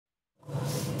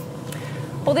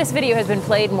Well, this video has been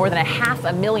played more than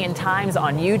 500,000 times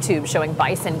on YouTube, showing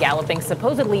bison galloping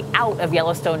supposedly out of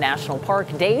Yellowstone National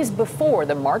Park days before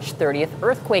the March 30th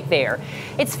earthquake there.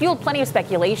 It's fueled plenty of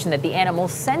speculation that the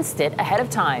animals sensed it ahead of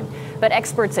time. But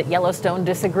experts at Yellowstone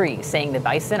disagree, saying the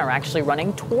bison are actually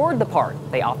running toward the park.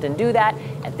 They often do that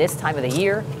at this time of the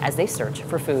year as they search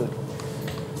for food.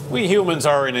 We humans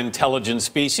are an intelligent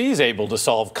species, able to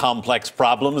solve complex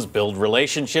problems, build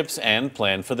relationships, and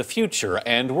plan for the future.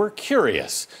 And we're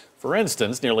curious. For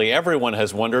instance, nearly everyone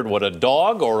has wondered what a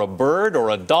dog or a bird or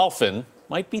a dolphin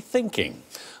might be thinking.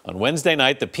 On Wednesday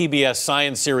night, the PBS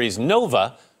science series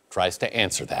Nova tries to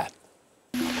answer that.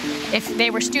 If they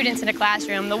were students in a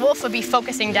classroom, the wolf would be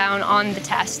focusing down on the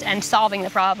test and solving the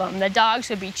problem. The dogs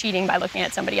would be cheating by looking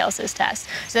at somebody else's test.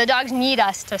 So the dogs need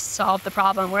us to solve the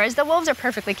problem, whereas the wolves are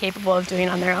perfectly capable of doing it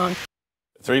on their own.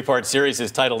 The three-part series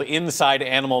is titled Inside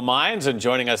Animal Minds, and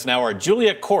joining us now are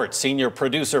Julia Cort, senior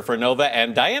producer for Nova,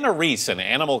 and Dianna Reiss, an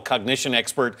animal cognition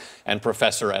expert and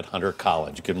professor at Hunter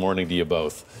College. Good morning to you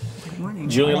both. Good morning.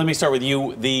 Julia, let me start with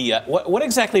you. What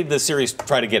exactly did the series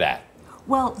try to get at?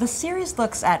 Well, the series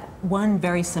looks at one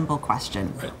very simple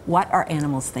question. Right. What are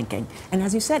animals thinking? And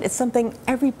as you said, it's something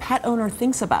every pet owner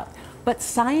thinks about. But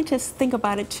scientists think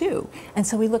about it too. And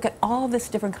so we look at all this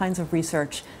different kinds of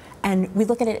research, and we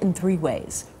look at it in three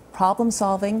ways. Problem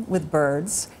solving with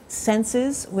birds,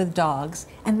 senses with dogs,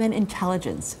 and then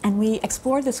intelligence. And we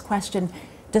explore this question,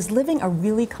 does living a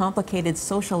really complicated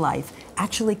social life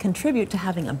actually contribute to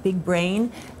having a big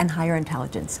brain and higher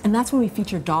intelligence? And that's when we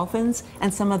feature dolphins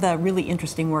and some of the really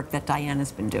interesting work that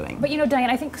Diana's been doing. But you know,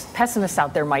 Diana, I think pessimists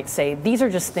out there might say these are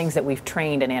just things that we've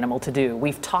trained an animal to do.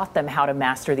 We've taught them how to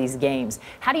master these games.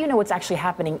 How do you know what's actually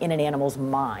happening in an animal's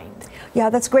mind? Yeah,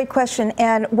 that's a great question.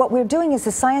 And what we're doing as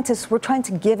the scientists, we're trying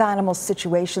to give animals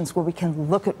situations where we can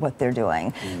look at what they're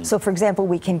doing. So for example,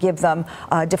 we can give them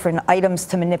different items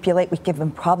to manipulate. We give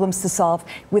them problems to solve.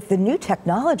 With the new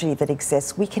technology that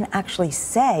exists, we can actually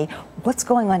say what's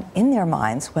going on in their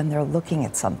minds when they're looking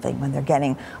at something, when they're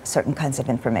getting certain kinds of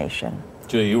information.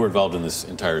 Julia, you were involved in this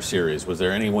entire series. Was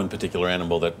there any one particular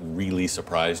animal that really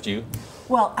surprised you?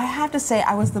 Well, I have to say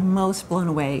I was the most blown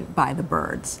away by the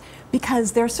birds,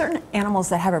 because there are certain animals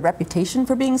that have a reputation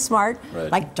for being smart,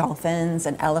 right, like dolphins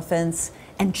and elephants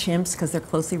and chimps, because they're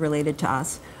closely related to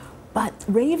us. But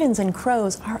ravens and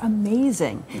crows are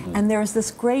amazing. And there's this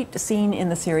great scene in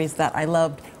the series that I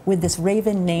loved with this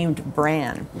raven named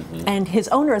Bran. And his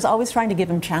owner is always trying to give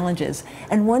him challenges.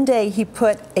 And one day he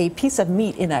put a piece of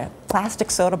meat in a plastic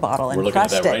soda bottle and crushed it. We're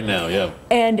looking at that right now, yeah.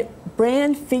 And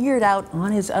Bran figured out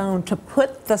on his own to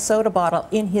put the soda bottle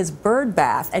in his bird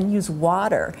bath and use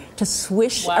water to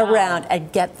swish around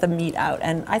and get the meat out.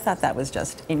 And I thought that was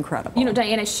just incredible. You know,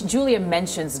 Diana, Julia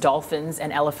mentions dolphins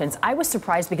and elephants. I was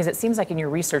surprised because it seems like in your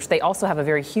research they also have a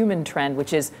very human trend,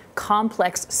 which is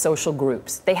complex social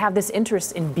groups. They have this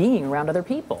interest in being around other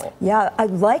people. Yeah,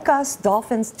 like us,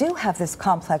 dolphins do have this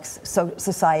complex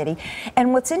society.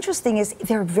 And what's interesting is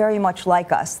they're very much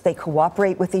like us. They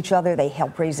cooperate with each other. They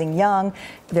help raising young.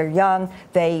 They're young.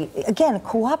 Again,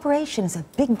 cooperation is a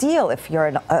big deal if you're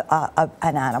an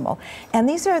animal. And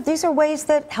these are ways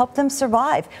that help them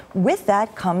survive. With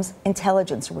that comes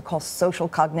intelligence, what we call social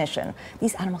cognition.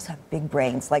 These animals have big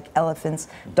brains, like elephants,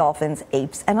 dolphins,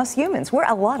 apes, and us humans. We're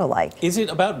a lot alike. Is it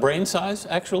about brain size,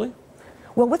 actually?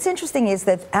 Well, what's interesting is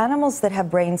that animals that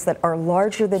have brains that are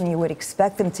larger than you would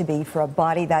expect them to be for a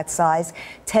body that size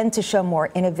tend to show more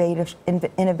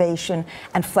innovation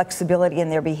and flexibility in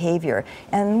their behavior.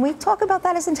 And we talk about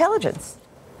that as intelligence.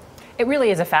 It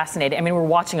really is fascinating. I mean, we're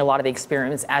watching a lot of the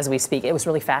experiments as we speak. It was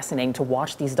really fascinating to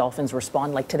watch these dolphins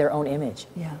respond like to their own image.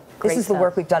 Yeah. This is the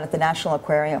work we've done at the National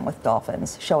Aquarium with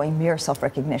dolphins, showing mere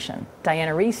self-recognition.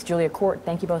 Dianna Reiss, Julia Cort,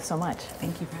 thank you both so much.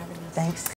 Thank you for having us. Thanks.